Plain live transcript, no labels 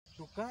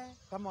tukae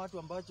kama watu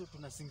ambacho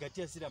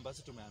tunazingatia zile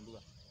ambazo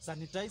tumeambiwa.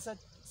 Sanitizer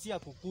si ya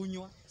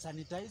kukunywa,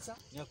 sanitizer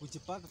ni ya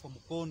kujipaka kwa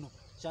mkono,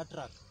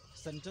 shatrak.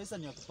 Sanitizer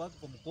ni ya kupaka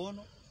kwa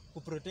mkono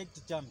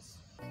kuprotect germs.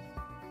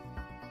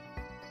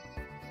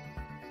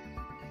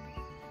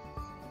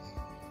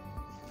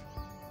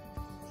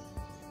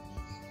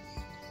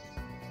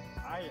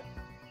 Haya,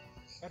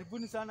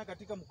 karibuni sana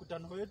katika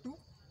mkutano wetu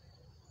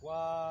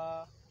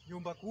wa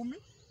nyumba 10.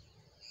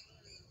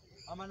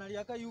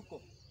 Amanaliaka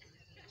yuko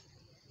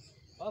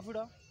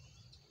Wafula,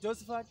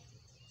 Josephat,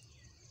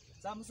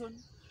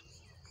 Samson.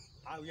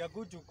 We are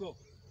good to go.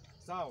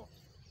 Sawa.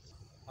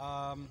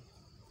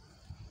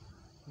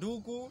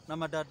 Ndugu na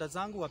madada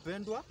zangu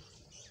wapendwa,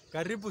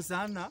 karibu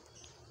sana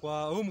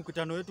kwa huu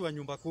mkutano wetu wa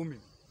nyumba 10.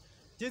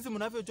 Jinsi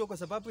mnavyojua, kwa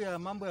sababu ya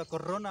mambo ya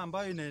corona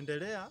ambayo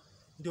inaendelea,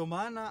 ndio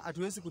maana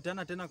hatuwezi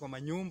kutana tena kwa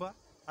manyumba.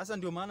 Hasa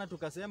ndio maana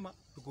tukasema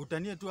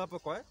tukutanie tu hapa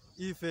kwa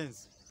hii fence.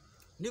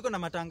 Niko na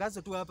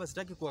matangazo tu hapa,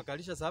 sitaki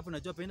kuwakalisha sababu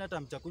najua pengine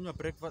hata mchakunywa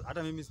breakfast,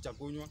 hata mimi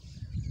sichakunywa.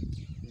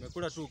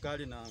 Nimekula tu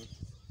ukali na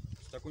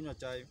sitakunywa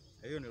chai.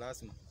 Hiyo ni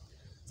lazima.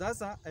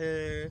 Sasa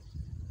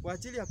kwa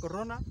ajili ya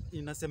corona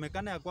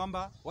inasemekana ya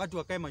kwamba watu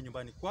wakae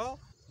manyumbani kwao.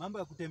 Mambo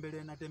ya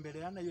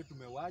kutembeleana hiyo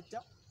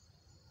tumewacha.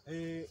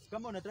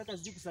 Kama unataka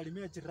siji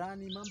kusalimia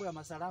jirani, mambo ya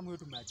masalamu hiyo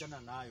tumeachana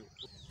nayo.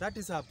 That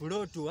is a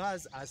blow to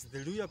us as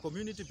the Luhya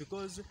community,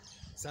 because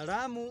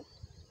salamu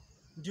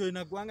ndio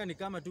inakuanga ni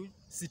kama tu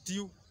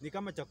stew, ni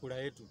kama chakula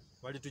yetu.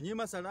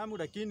 Walitunyima salamu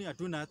lakini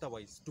hatuna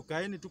otherwise.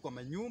 Tukaeni tu kwa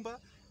manyumba.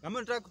 Kama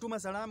unataka kutuma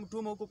salamu,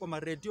 tuma huko kwa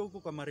maredio, huko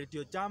kwa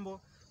maredio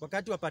Jambo,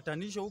 wakati wa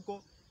patanisho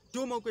huko,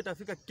 tuma huko,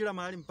 itafika kila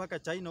mahali mpaka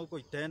China huko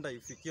itaenda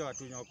ifikie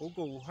watu wako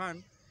huko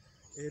Wuhan,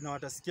 na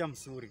watasikia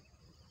mzuri.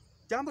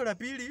 Jambo la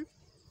pili,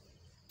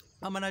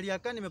 mama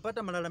Naliaka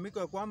nimepata malalamiko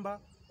ya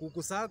kwamba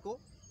kuku zako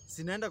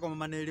sinaenda kwa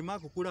mama Nelima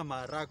kukula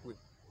maharagwe.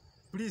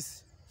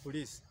 Please.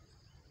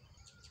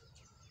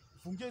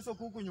 Fungia hizo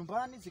kuku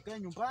nyumbani, zikae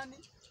nyumbani,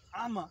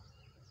 ama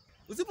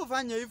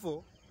usipofanya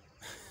hivyo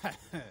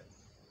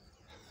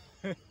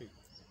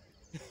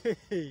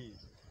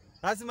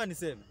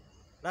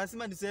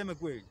lazima niseme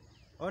kweli.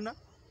 Ona?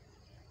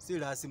 Si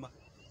lazima.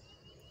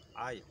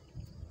 Haya.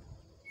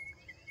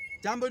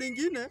 Jambo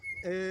lingine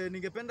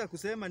ningependa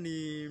kusema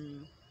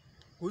ni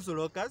kuhusu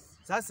locusts.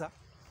 Sasa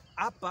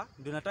hapa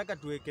ndio nataka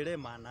tuwekelee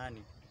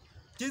maanani.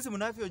 Jinsi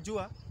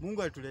mnavyojua,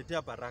 Mungu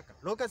alituletea baraka.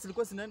 Locusts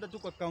zilikuwa zinaenda tu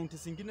kwa kaunti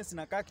zingine,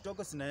 zinakaa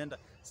kitoko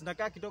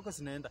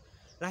zinaenda.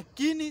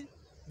 Lakini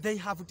they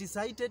have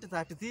decided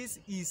that this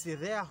is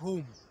their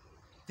home.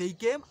 They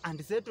came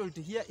and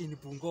settled here in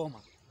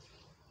Bungoma.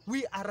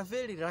 We are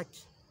very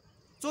lucky.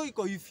 So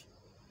iko hivi.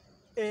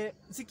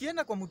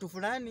 Sikienda kwa mtu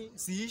fulani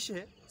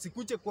siishe,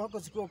 sikuche kwako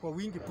zikiwa kwa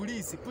wingi.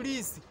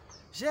 Please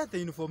share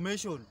the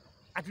information.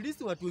 At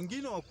least watu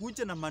wengine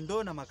wakuje na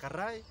mandoo na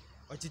makarai,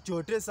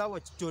 wachichote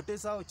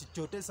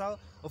sawa.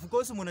 Of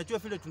course mnajua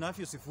vile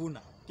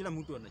tunavyosifuna. Kila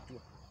mtu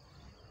anajua.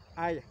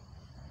 Haya.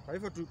 Kwa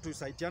hivyo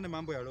tusaitiane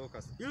mambo ya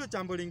locusts. Hilo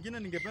jambo lingine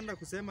ningependa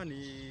kusema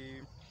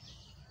ni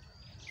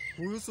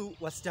kuhusu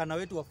wasichana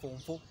wetu wa form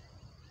 4.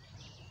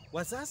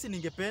 Wazazi,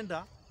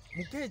 ningependa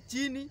mkae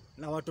chini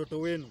na watoto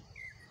wenu.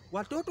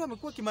 Watoto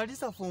wamekuwa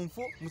kimaliza form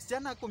 4,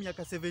 msichana ako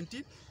miaka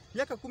 17,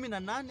 miaka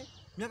 18,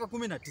 miaka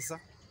 19.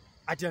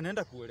 Ati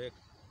anaenda kuoleka.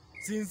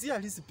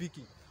 Sincerely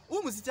speaking,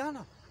 huyu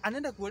msichana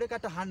anaenda kuoleka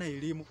hata hana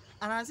elimu.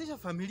 Anaanzisha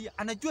familia,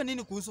 anajua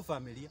nini kuhusu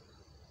familia?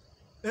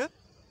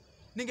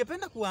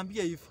 Ningependa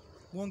kuambia hivi,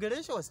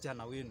 muongeleshe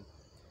wasichana wenu.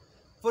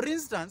 For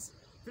instance,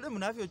 vile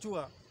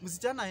mnavyojua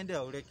msichana aende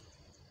aoleke,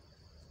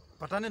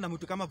 patane na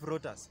mtu kama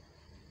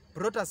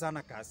Protas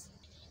ana kazi.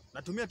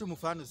 Natumia tu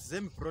mfano,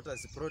 sisemi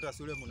Protas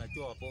ule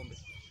mnajua wa pombe.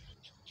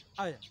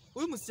 Haya,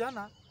 huyu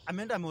msichana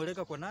ameenda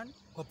ameoleka kwa nani?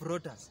 Kwa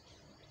Protas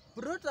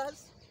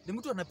ni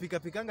mtu anapika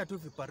tu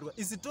viparua.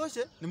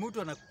 Isitoshe ni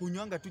mtu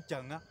anakunywanga tu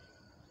changa.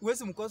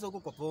 Uwezi mkosa huko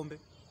kwa pombe.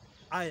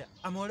 Haya,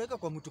 ameoleka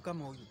kwa mtu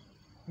kama huyu.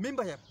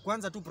 Mimba ya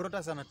kwanza tu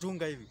Protas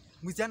anatunga hivi.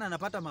 Msichana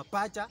anapata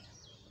mapacha,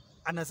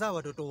 anazaa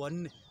watoto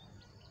 4.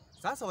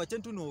 Sasa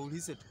wacheni tu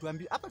niwaulize,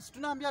 tuambie hapa, si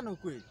tunaambiana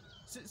ukweli?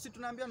 Si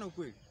tunaambiana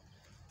ukweli?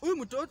 Huyu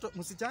mtoto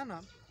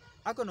msichana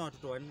ako na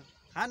watoto 4,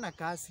 hana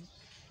kazi,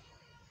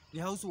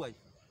 ni housewife.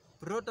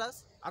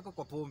 Protas ako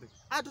kwa pombe.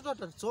 Watoto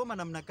watasoma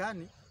namna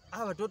gani?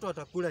 Watoto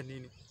watakula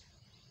nini?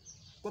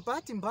 Kwa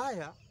bahati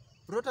mbaya,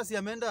 Protas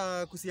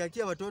ameenda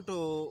kusiakia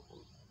watoto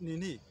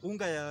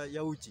unga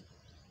ya uchi.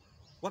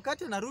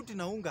 Wakati anarudi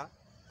na unga,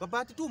 kwa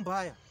bahati tu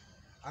mbaya,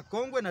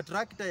 akongwe na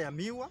trakta ya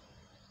miwa,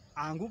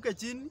 aanguke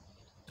chini,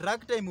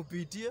 trakta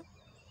imupitie,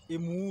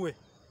 imuue.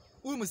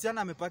 Huyu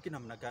msichana amepaki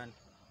namna gani?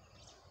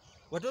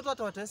 Watoto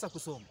hata wataweza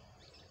kusoma.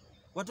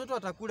 Watoto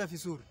watakula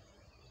vizuri.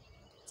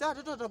 Sasa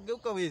watoto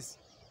watageuka wezi.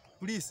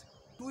 Please,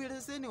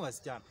 tuelezeni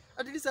wasichana.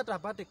 At least hata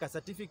apate ka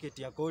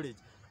certificate ya college.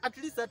 At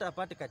least hata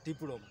apate ka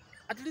diploma.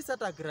 At least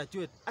hata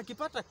graduate.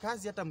 Akipata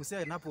kazi hata mzee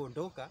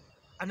anapoondoka,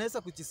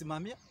 anaweza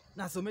kujisimamia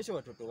na asomeshe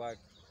watoto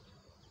wake.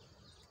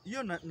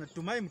 Hiyo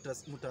natumai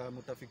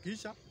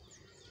mtafikisha.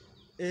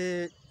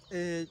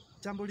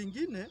 Jambo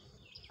lingine,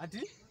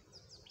 ati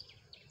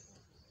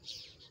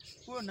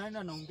Huyo nani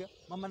anaongea?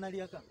 Mama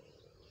naliaka.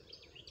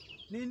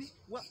 Nini?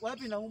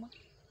 Wapi nauma?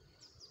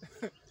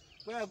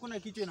 Wewe hakuna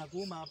kitu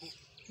inakuuma hapo.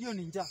 Hiyo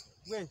ni njaa.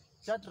 Wewe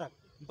Shadrack,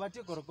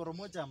 mpatie korokoro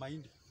moja ya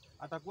mahindi.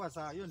 Atakuwa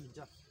sawa, hiyo ni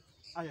njaa.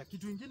 Haya,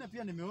 kitu kingine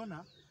pia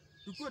nimeona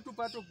tukue tu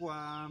pato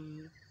kwa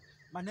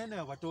maneno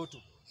ya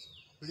watoto.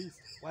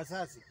 Please,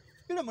 wazazi.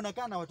 Vile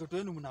mnakaa na watoto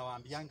wenu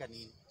mnawaambianga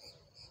nini?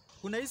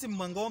 Kuna hizi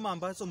mangoma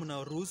ambazo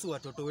mnaruhusu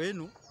watoto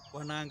wenu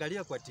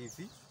wanaangalia kwa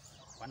TV,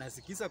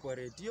 wanasikiza kwa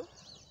radio.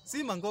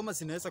 Si mangoma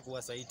zinaweza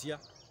kuwasaidia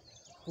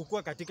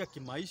kukua katika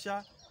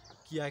kimaisha,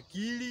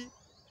 kiakili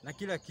na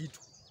kila kitu.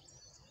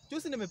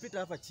 Juzi nimepita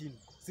hapa chini,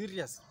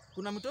 serious.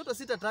 Kuna mtoto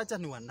sitatacha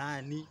ni wa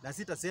nani na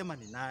sitasema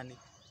ni nani.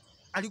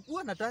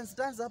 Alikuwa na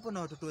dance hapo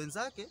na watoto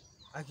wenzake,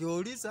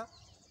 akiwauliza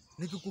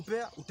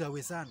nikikupea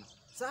utawezana.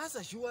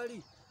 Sasa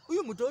shwari,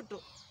 huyu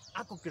mtoto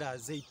ako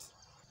class 8.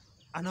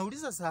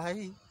 Anauliza saa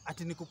hii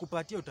ati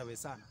nikukupatia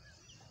utawezana.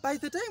 By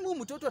the time huyu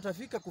mtoto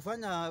atafika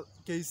kufanya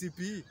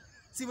KCPE,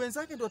 si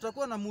wenzake ndio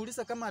watakuwa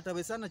namuuliza kama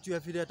atawezana juu ya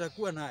vile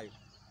atakuwa nayo.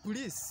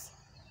 Please,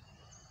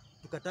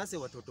 tukatase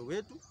watoto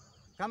wetu.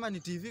 Kama ni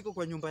TV iko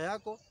kwa nyumba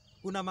yako,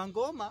 kuna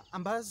mangoma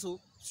ambazo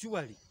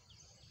surely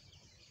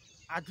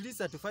at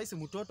least advise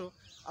mtoto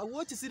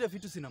awatch zile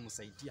vitu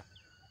zinamsaidia.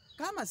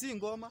 Kama si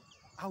ngoma,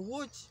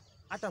 awatch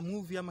hata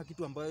movie ama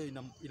kitu ambayo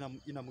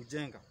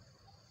inamjenga.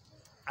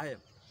 Haya.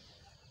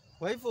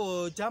 Kwa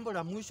hivyo jambo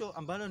la mwisho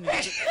ambalo ni